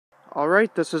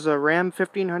Alright, this is a Ram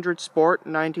 1500 Sport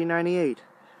 1998.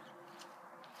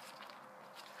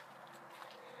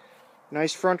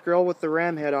 Nice front grille with the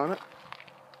ram head on it.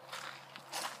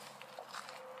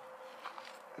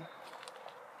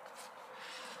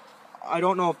 I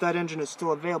don't know if that engine is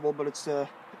still available, but it's the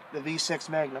V6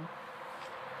 Magnum.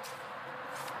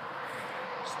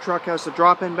 This truck has the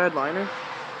drop-in bed liner.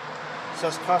 It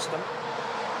says custom.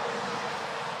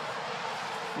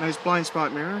 Nice blind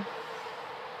spot mirror.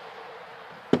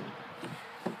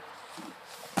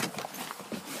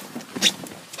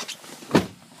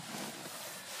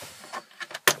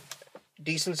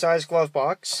 Decent sized glove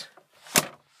box.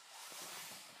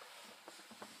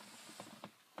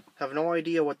 Have no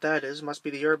idea what that is. Must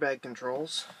be the airbag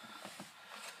controls.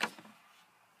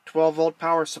 12-volt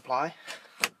power supply.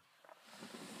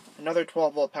 Another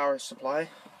 12-volt power supply.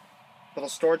 Little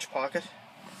storage pocket.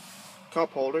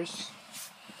 Cup holders.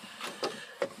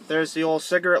 There's the old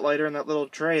cigarette lighter in that little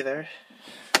tray there.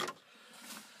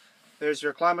 There's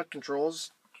your climate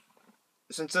controls.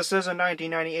 Since this is a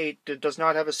 1998, it does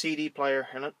not have a CD player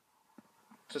in it.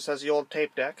 It just has the old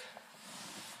tape deck.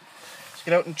 Let's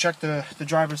get out and check the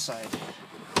driver's side.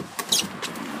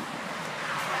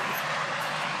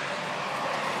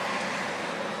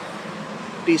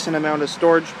 Decent amount of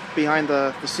storage behind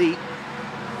the seat.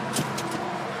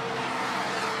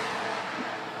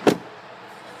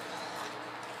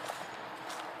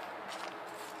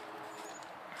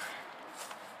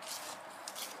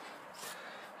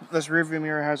 This rearview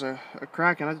mirror has a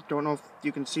crack in it. Don't know if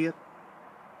you can see it.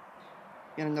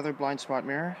 And another blind spot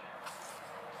mirror.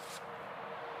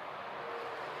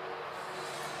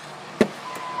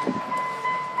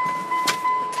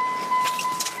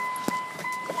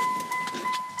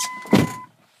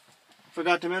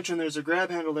 Forgot to mention there's a grab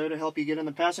handle there to help you get in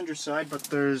the passenger side, but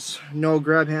there's no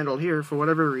grab handle here for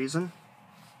whatever reason.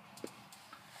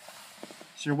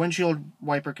 It's your windshield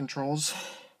wiper controls.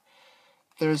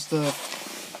 There's the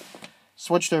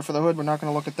switch there for the hood. We're not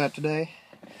going to look at that today.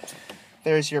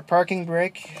 There's your parking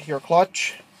brake, your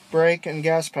clutch, brake, and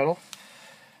gas pedal.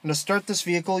 And to start this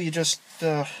vehicle, you just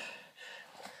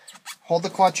hold the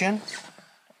clutch in,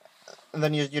 and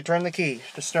then you turn the key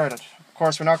to start it. Of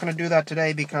course, we're not going to do that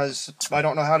today because I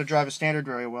don't know how to drive a standard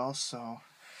very well, so...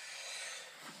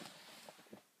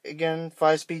 Again,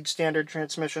 5-speed standard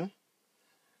transmission.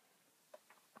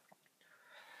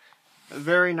 A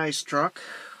very nice truck.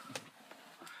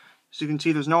 As you can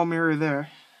see, there's no mirror there.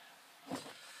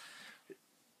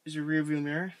 There's your rear view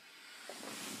mirror.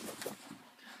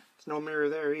 There's no mirror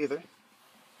there either.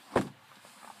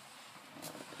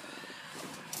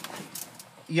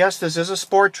 Yes, this is a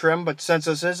sport trim, but since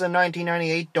this is a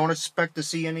 1998, don't expect to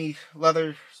see any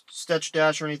leather stitch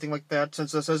dash or anything like that.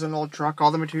 Since this is an old truck,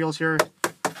 all the materials here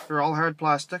are all hard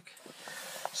plastic.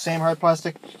 Same hard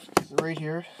plastic right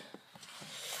here.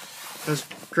 There's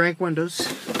crank windows.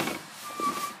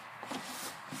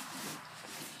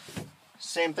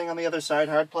 Same thing on the other side,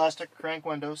 hard plastic, crank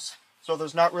windows. So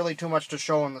there's not really too much to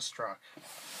show on this truck.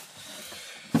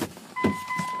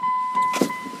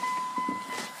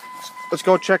 Let's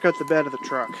go check out the bed of the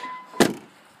truck.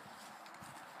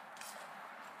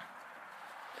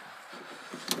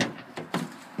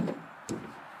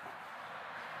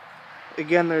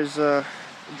 Again, there's a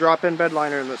drop-in bed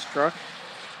liner in this truck.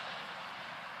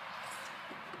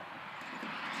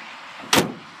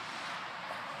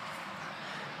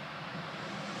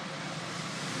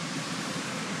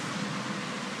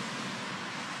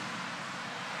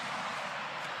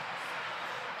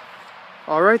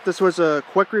 Alright, this was a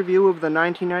quick review of the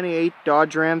 1998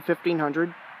 Dodge Ram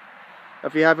 1500.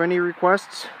 If you have any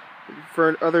requests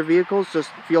for other vehicles, just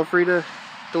feel free to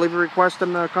leave a request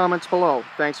in the comments below.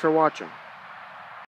 Thanks for watching.